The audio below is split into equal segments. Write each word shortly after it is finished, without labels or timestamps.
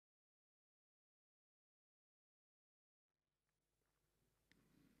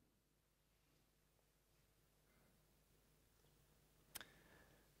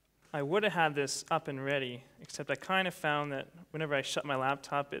I would have had this up and ready, except I kind of found that whenever I shut my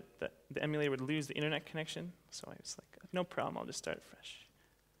laptop, the emulator would lose the internet connection. So I was like, no problem, I'll just start fresh.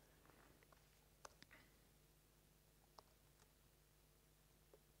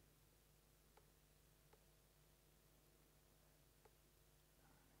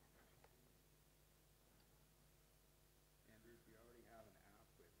 Andrew, do you already have an app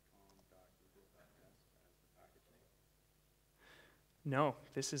with com.google.s as the package name? No,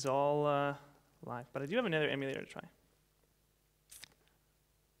 this is all live, but I do have another emulator to try.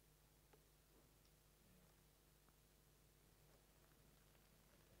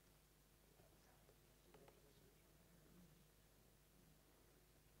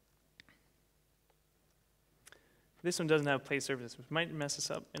 This one doesn't have play services, which might mess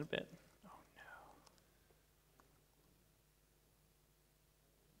us up in a bit. Oh no.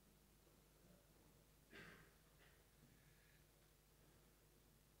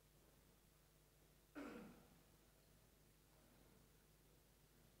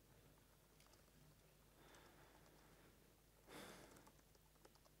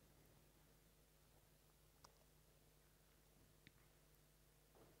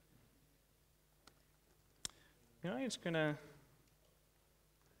 You know, I'm just gonna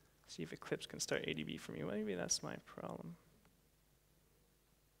see if Eclipse can start ADB for me. Well, maybe that's my problem.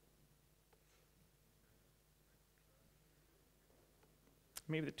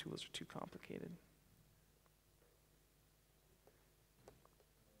 Maybe the tools are too complicated.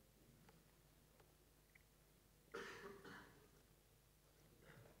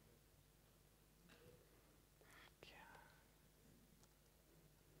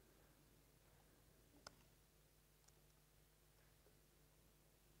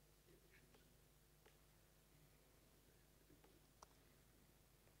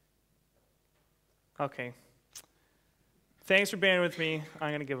 Okay. Thanks for bearing with me.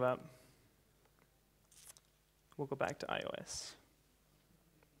 I'm going to give up. We'll go back to iOS.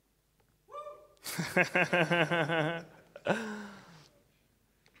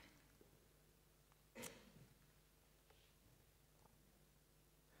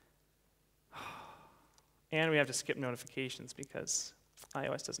 And we have to skip notifications because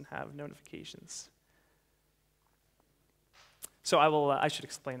iOS doesn't have notifications. So I should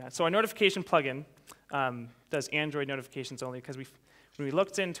explain that. So our notification plugin does Android notifications only because when we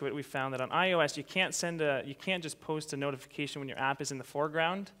looked into it, we found that on iOS you can't just post a notification when your app is in the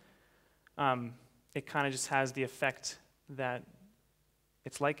foreground. It kind of just has the effect that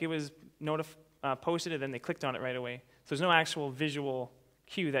it's like it was posted and then they clicked on it right away. So there's no actual visual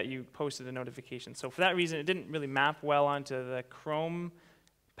cue that you posted a notification. So for that reason, it didn't really map well onto the Chrome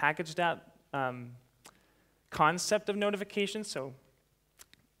packaged app concept of notifications. So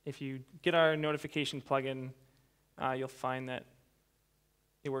if you get our notification plugin, you'll find that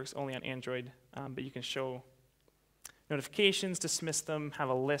it works only on Android, but you can show notifications, dismiss them, have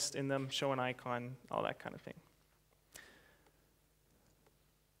a list in them, show an icon, all that kind of thing.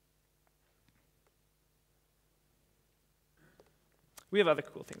 We have other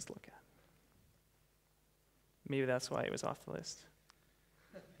cool things to look at. Maybe that's why it was off the list.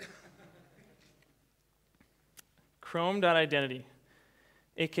 Chrome.identity,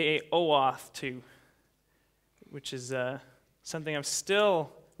 aka OAuth 2, which is something we're still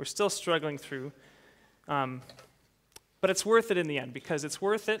struggling through. But it's worth it in the end, because it's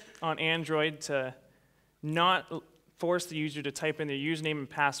worth it on Android to not force the user to type in their username and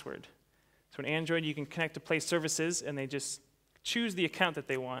password. So on Android, you can connect to Play Services, and they just choose the account that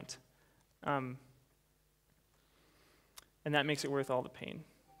they want. And that makes it worth all the pain.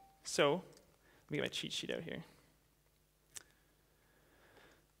 So let me get my cheat sheet out here.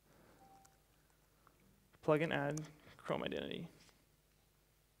 Plugin add Chrome identity.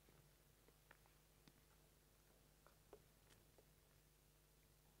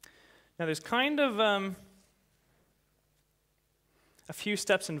 Now there's kind of a few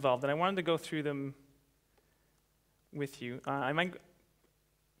steps involved, and I wanted to go through them with you. I might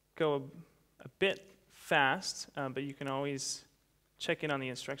go a bit fast, but you can always check in on the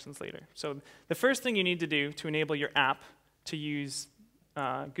instructions later. So the first thing you need to do to enable your app to use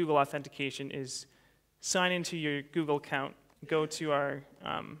Google Authentication is sign into your Google account, go to our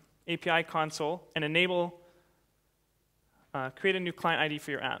API console, and create a new client ID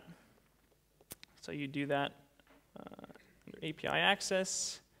for your app. So you do that under API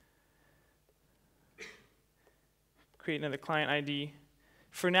access, create another client ID.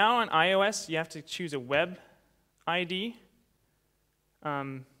 For now on iOS, you have to choose a web ID.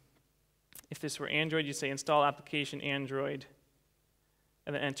 If this were Android, you say install application Android,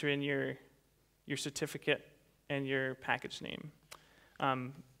 and then enter in your certificate and your package name.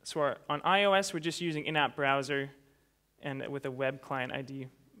 So on iOS, we're just using in-app browser and with a web client ID.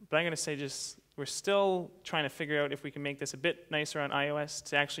 But I'm going to say we're still trying to figure out if we can make this a bit nicer on iOS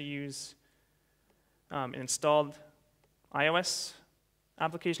to actually use an installed iOS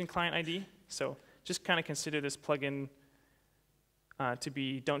application client ID. So just kind of consider this plugin to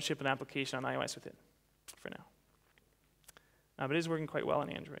be don't ship an application on iOS with it for now. But it is working quite well on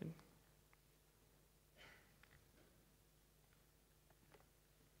Android.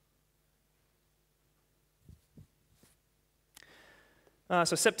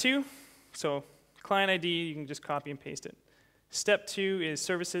 So step 2, so client ID, you can just copy and paste it. Step 2 is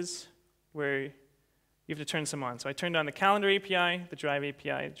services, where you have to turn some on. So I turned on the Calendar API, the Drive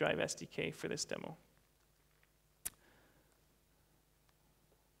API, the Drive SDK for this demo.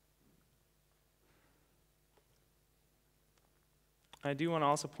 I do want to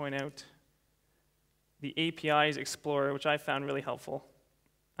also point out the APIs Explorer, which I found really helpful.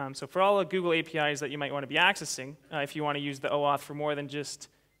 So for all the Google APIs that you might want to be accessing, if you want to use the OAuth for more than just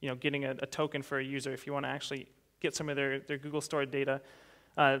getting a token for a user, if you want to actually get some of their Google stored data,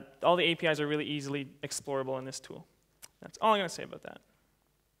 all the APIs are really easily explorable in this tool. That's all I'm going to say about that.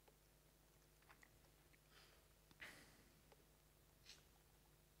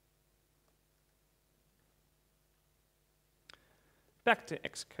 Back to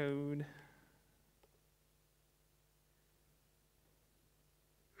Xcode.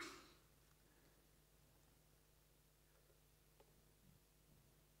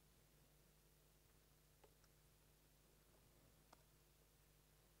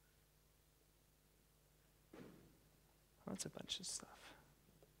 That's a bunch of stuff.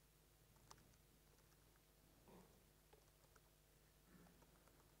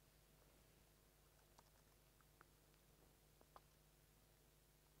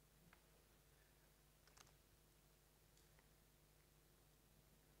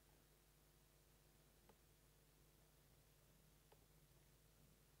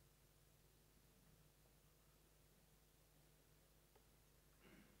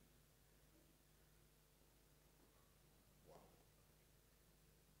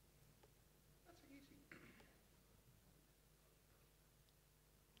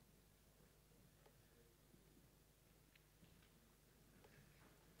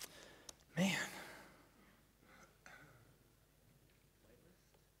 Man.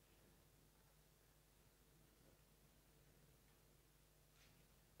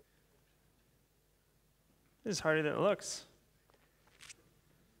 This is harder than it looks.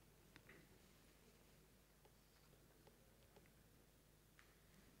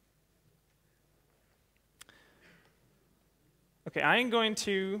 Okay, I am going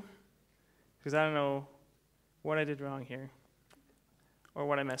to, because I don't know what I did wrong here, or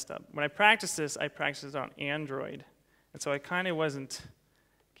what I messed up. When I practiced this, I practiced it on Android. And so I kind of wasn't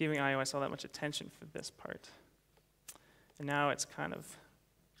giving iOS all that much attention for this part. And now it's kind of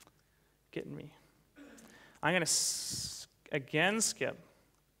getting me. I'm going to again skip,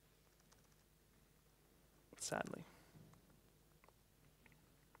 sadly.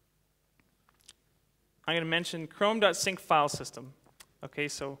 I'm going to mention Chrome.sync file system. Okay,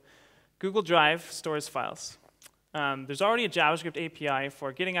 so Google Drive stores files. There's already a JavaScript API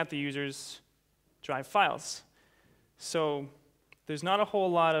for getting at the user's Drive files. So there's not a whole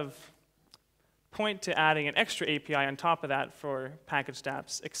lot of point to adding an extra API on top of that for packaged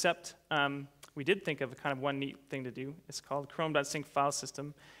apps, except we did think of kind of one neat thing to do. It's called Chrome.sync file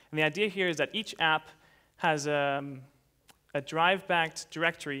system. And the idea here is that each app has a Drive-backed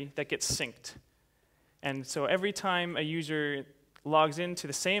directory that gets synced. And so every time a user logs into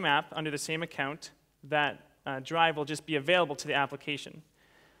the same app under the same account, that Drive will just be available to the application.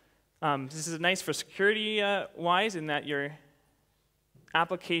 This is nice for security-wise in that your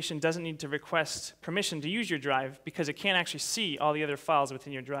application doesn't need to request permission to use your Drive because it can't actually see all the other files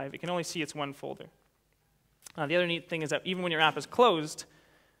within your Drive. It can only see its one folder. The other neat thing is that even when your app is closed,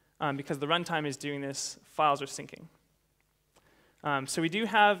 because the runtime is doing this, files are syncing. So we do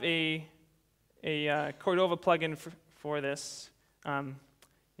have a Cordova plugin for this.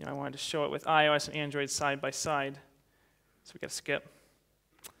 I wanted to show it with iOS and Android side by side, so we got to skip.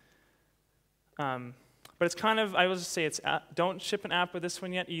 But it's kind of, I will just say, don't ship an app with this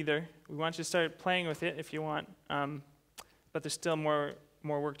one yet either. We want you to start playing with it if you want, but there's still more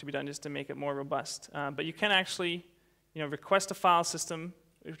work to be done just to make it more robust. But you can actually, request a file system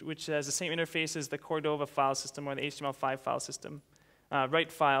which has the same interface as the Cordova file system or the HTML5 file system.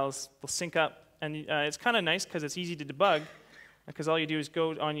 Write files, will sync up, and it's kind of nice because it's easy to debug, because all you do is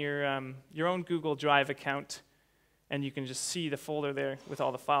go on your own Google Drive account, and you can just see the folder there with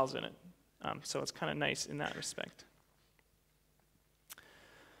all the files in it. So it's kind of nice in that respect.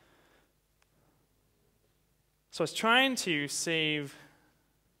 So I was trying to save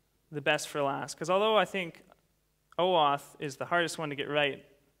the best for last, because although I think OAuth is the hardest one to get right,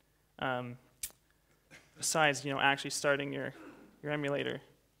 besides actually starting your emulator,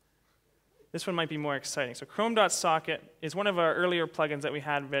 this one might be more exciting. So Chrome.socket is one of our earlier plugins that we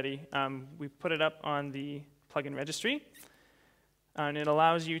had ready. We put it up on the plugin registry, and it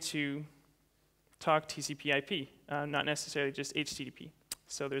allows you to talk TCP/IP, not necessarily just HTTP.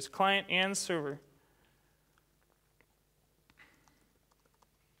 So there's client and server.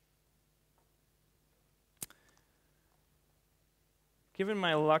 Given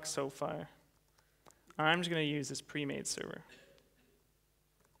my luck so far, I'm just going to use this pre-made server.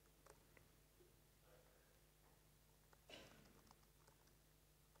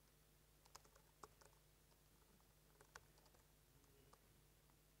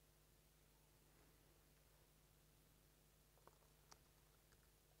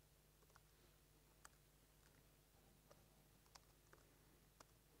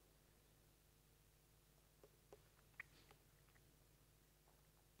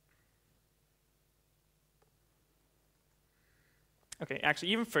 Okay, actually,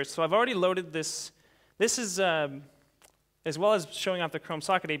 even first, so I've already loaded this. This is, as well as showing off the Chrome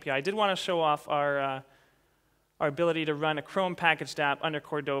Socket API, I did want to show off our ability to run a Chrome packaged app under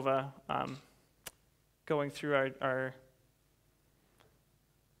Cordova, going through our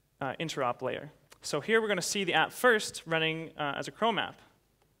interop layer. So here we're going to see the app first running as a Chrome app.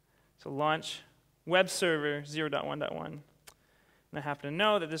 So launch web server 0.1.1. And I happen to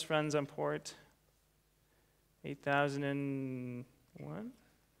know that this runs on port 8081.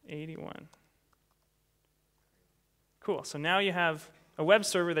 Cool, so now you have a web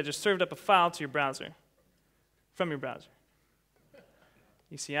server that just served up a file to your browser, from your browser.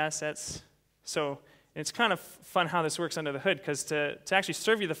 You see assets. So it's kind of fun how this works under the hood, because to actually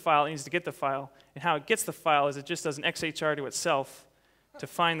serve you the file, it needs to get the file. And how it gets the file is it just does an XHR to itself to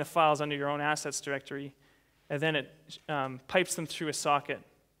find the files under your own assets directory, and then it pipes them through a socket,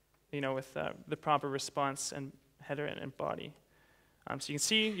 with the proper response and header and body. So you can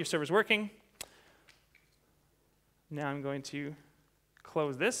see your server's working. Now I'm going to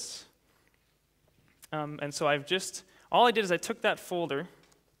close this. And so all I did is I took that folder.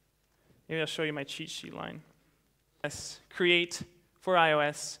 Maybe I'll show you my cheat sheet line. Create for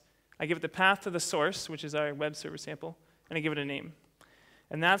iOS. I give it the path to the source, which is our web server sample, and I give it a name.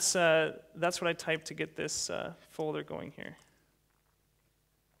 And that's what I typed to get this folder going here.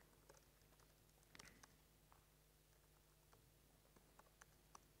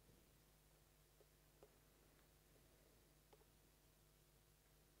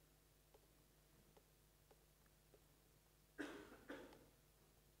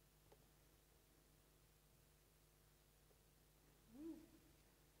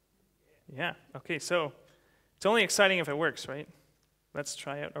 Yeah, okay, so it's only exciting if it works, right? Let's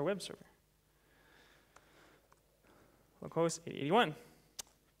try out our web server. Localhost 8081.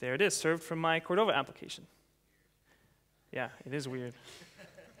 There it is, served from my Cordova application. Yeah, it is weird.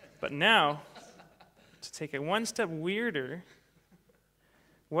 But now, to take it one step weirder,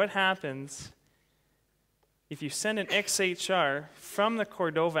 what happens if you send an XHR from the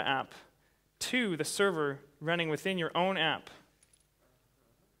Cordova app to the server running within your own app?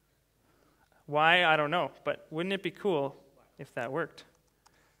 Why, I don't know, but wouldn't it be cool if that worked?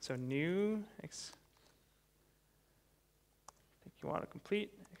 So new x, I think you want to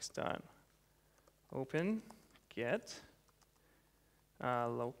complete x dot open get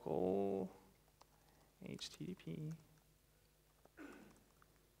local HTTP.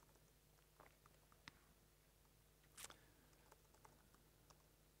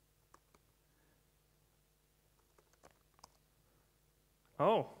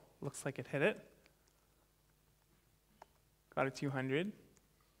 Oh, looks like it hit it. Got a 200.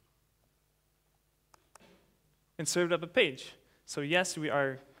 And served up a page. So yes,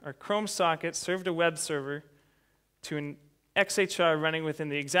 our Chrome socket served a web server to an XHR running within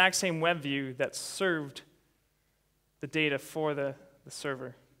the exact same web view that served the data for the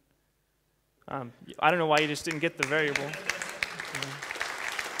server. I don't know why you just didn't get the variable.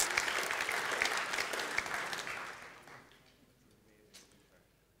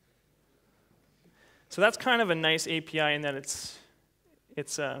 So that's kind of a nice API in that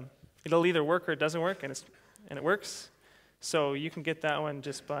it'll either work or it doesn't work, and it works. So you can get that one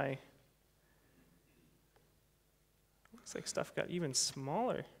just by. Looks like stuff got even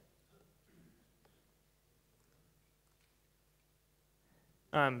smaller.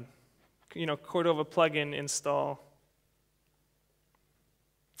 Cordova plugin install.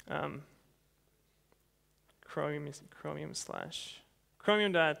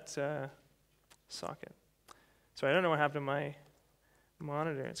 Chromium/Chromium.socket. So I don't know what happened to my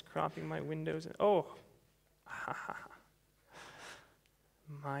monitor. It's cropping my windows. Oh,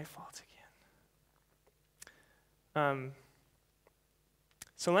 my fault again.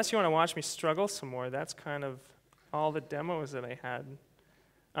 So unless you want to watch me struggle some more, that's kind of all the demos that I had.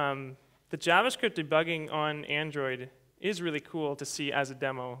 The JavaScript debugging on Android is really cool to see as a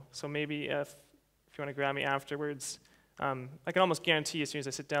demo. So maybe if you want to grab me afterwards, I can almost guarantee as soon as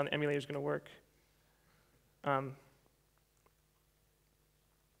I sit down, the emulator is going to work.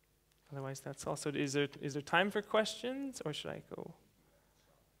 Otherwise, that's also, is there time for questions, or should I go?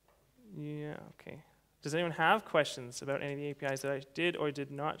 Yeah, okay. Does anyone have questions about any of the APIs that I did or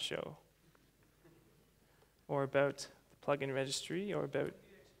did not show? Or about the plugin registry, or about?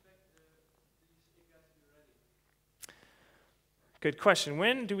 Good question.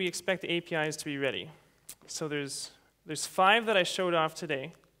 When do we expect the APIs to be ready? So there's 5 that I showed off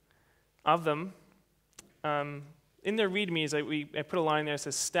today. Of them, in their READMEs, I put a line there that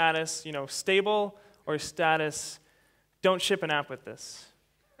says status, stable, or status, don't ship an app with this,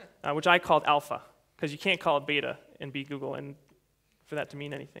 which I called alpha, because you can't call it beta and be Google and for that to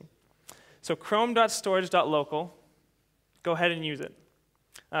mean anything. So chrome.storage.local, go ahead and use it.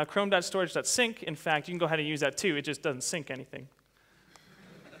 Chrome.storage.sync, in fact, you can go ahead and use that too. It just doesn't sync anything.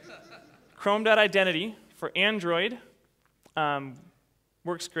 Chrome.identity for Android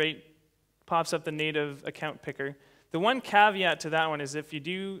works great, pops up the native account picker. The one caveat to that one is if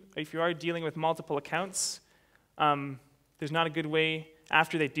you are dealing with multiple accounts, there's not a good way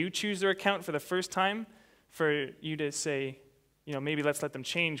after they do choose their account for the first time for you to say, maybe let's let them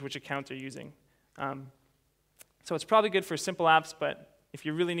change which account they're using. So it's probably good for simple apps, but if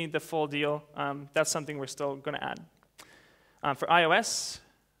you really need the full deal, that's something we're still going to add. For iOS,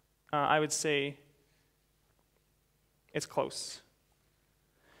 I would say it's close.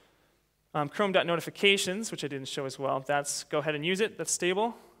 Chrome.notifications, which I didn't show as well, that's go ahead and use it, that's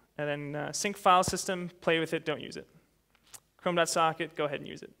stable. And then sync file system, play with it, don't use it. Chrome.socket, go ahead and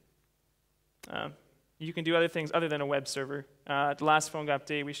use it. You can do other things other than a web server. At the last PhoneGap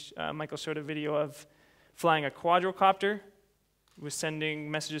day, Michael showed a video of flying a quadrocopter. It was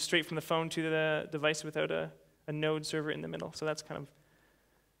sending messages straight from the phone to the device without a node server in the middle. So that's kind of,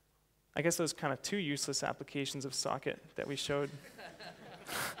 I guess those kind of 2 useless applications of socket that we showed.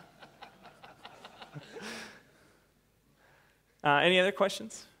 Any other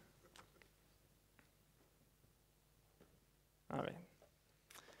questions? All right.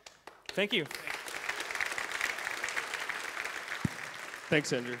 Thank you.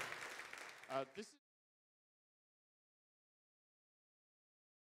 Thanks, Andrew. This